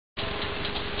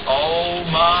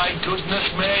my goodness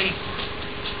me.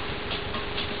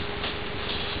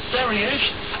 There he is.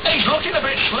 He's looking a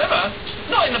bit slimmer.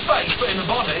 Not in the face, but in the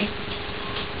body.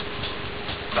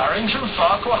 Barrington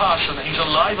Farquharson. He's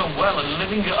alive and well and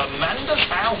living at Amanda's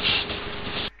house.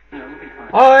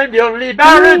 I'm the only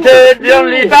Barrington, the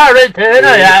only Barrington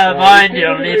I am. I'm the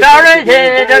only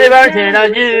Barrington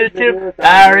on YouTube.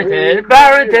 Barrington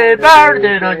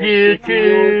on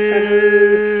YouTube.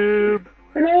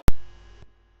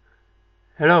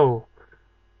 Hello,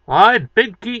 I'm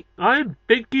Binky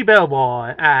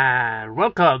Bellboy, and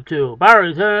welcome to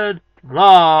Barrington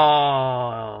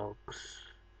Vlogs.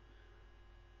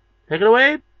 Take it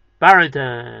away,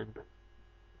 Barrington.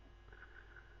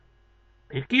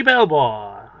 Binky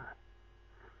Bellboy,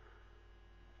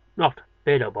 not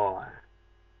bedoboy.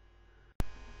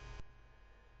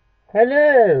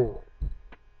 Hello.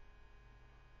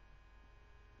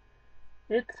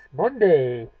 It's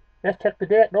Monday. Let's check the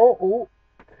date now. Oh,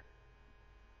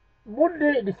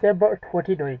 Monday, December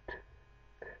 29th.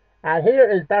 And here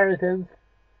is Barrington's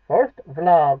first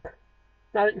vlog.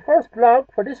 Now, first vlog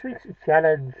for this week's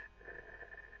challenge.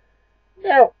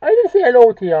 Now, I just say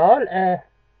hello to y'all.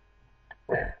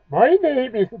 My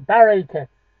name is Barrington.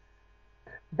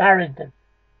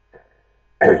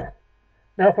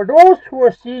 Now, for those who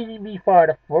are seeing me for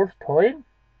the first time,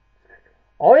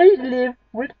 I live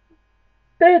with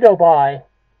bedoboy.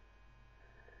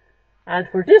 And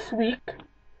for this week,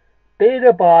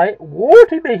 bedoboy won't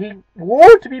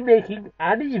be making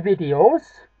any videos.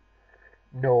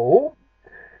 No.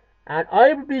 And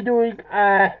I will be doing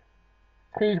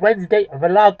his Wednesday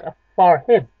vlog for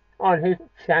him on his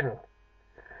channel.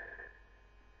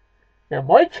 Now,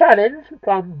 my challenge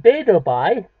from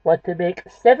bedoboy was to make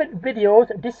 7 videos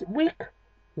this week,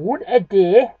 one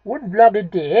vlog a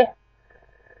day.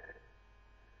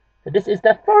 So this is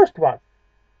the first one.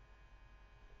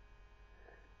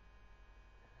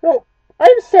 So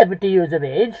I'm 70 years of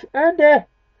age, and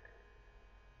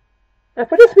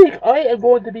for this week I am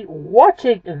going to be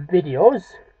watching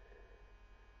videos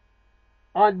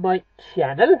on my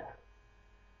channel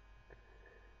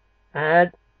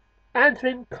and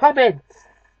answering comments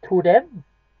to them,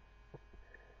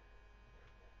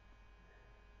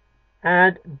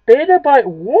 and bedoboy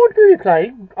won't be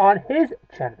replying on his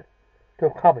channel to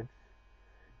comments.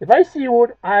 If I see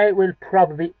one, I will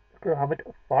probably comment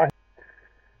for him.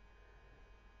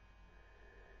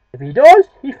 If he does,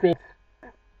 he fails.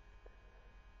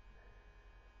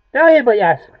 Now you might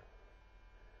ask,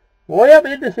 why am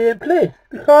I in the same place?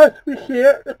 Because we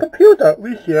share the computer,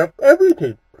 we share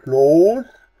everything. Clothes,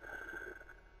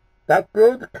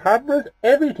 backgrounds, cameras,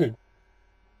 everything.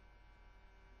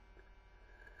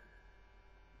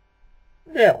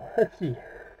 Now, let's see.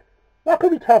 What can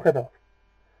we talk about?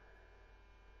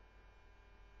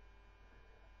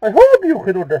 I hope you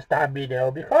can understand me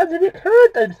now, because if you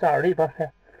can't, I'm sorry, but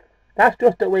that's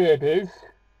just the way it is.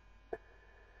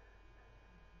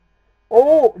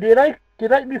 Oh, do you like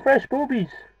me fresh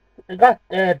boobies? I got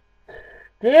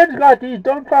James got these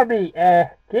done for me.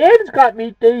 James got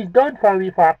me these done for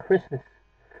me for Christmas.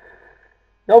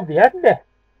 Lovely, aren't they?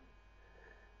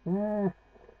 With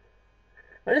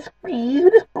a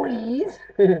squeeze.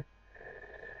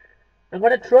 I'm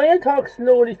gonna try and talk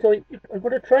slowly so you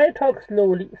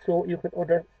can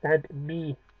understand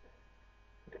me.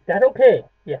 Is that okay?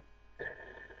 Yeah.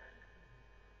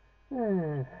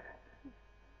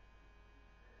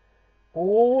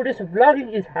 Oh, this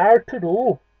vlogging is hard to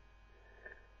do.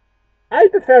 I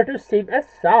prefer to sing a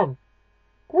song,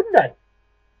 couldn't I?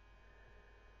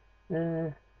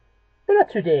 But not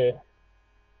today.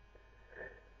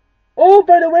 Oh,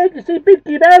 by the way, you see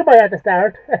Binky Bellboy at the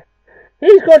start.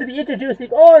 He's going to be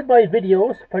introducing all my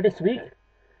videos for this week.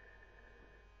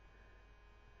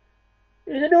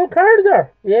 He's a new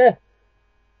character, yeah.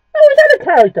 Oh, he's not a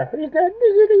character. He's a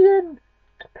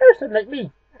person like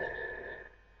me.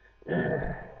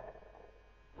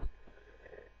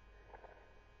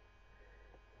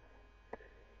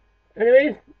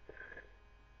 Anyways,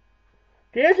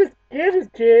 James is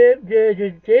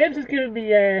giving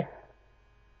me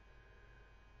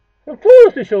some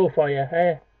photos to show for you.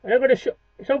 And I'm going to show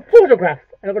some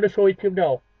photographs, and I'm going to show it to him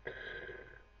now.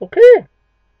 Okay?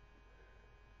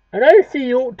 And I'll see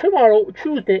you tomorrow,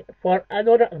 Tuesday, for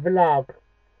another vlog.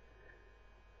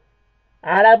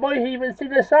 And I might even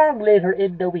sing a song later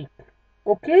in the week.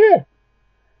 Okay?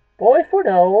 Bye for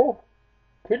now.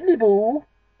 Tiddly boo.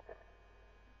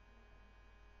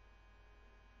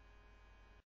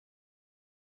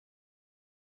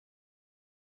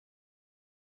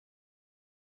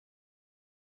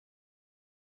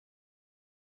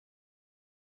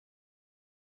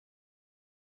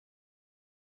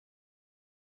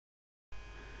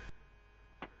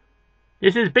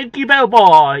 This is Binky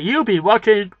Bellboy. You'll be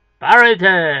watching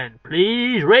Barrington.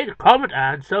 Please rate, comment,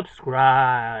 and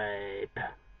subscribe.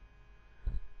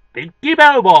 Binky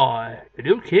Bellboy, the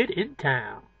new kid in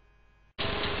town.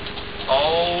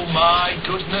 Oh my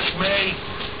goodness me.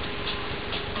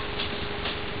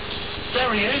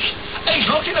 There he is. He's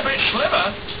looking a bit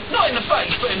slimmer. Not in the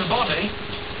face, but in the body.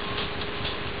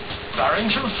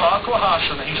 Barrington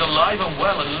Farquharson. He's alive and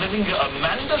well and living at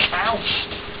Amanda's house.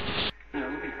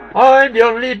 I'm the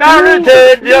only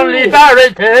Barrington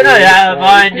I am.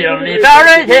 I'm the only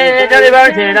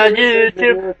Barrington on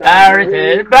YouTube.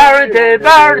 Barrington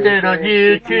on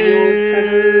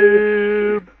YouTube.